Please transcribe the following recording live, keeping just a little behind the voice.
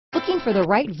Looking for the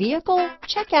right vehicle?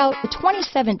 Check out the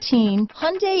 2017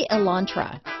 Hyundai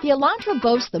Elantra. The Elantra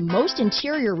boasts the most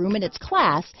interior room in its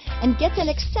class and gets an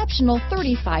exceptional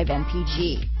 35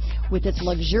 mpg. With its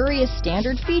luxurious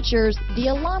standard features,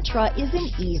 the Elantra is an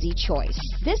easy choice.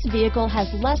 This vehicle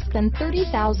has less than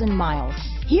 30,000 miles.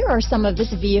 Here are some of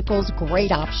this vehicle's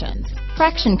great options: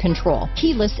 traction control,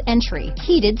 keyless entry,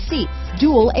 heated seats,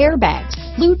 dual airbags,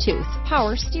 Bluetooth,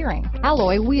 power steering,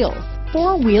 alloy wheels,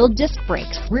 four-wheel disc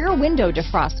brakes, rear window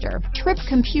defroster, trip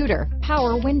computer,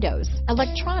 power windows,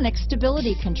 electronic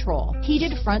stability control,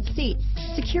 heated front seats,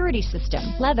 security system,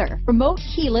 leather, remote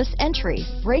keyless entry,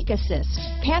 brake assist,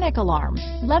 panic alarm,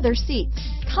 leather seats.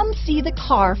 Come see the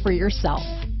car for yourself.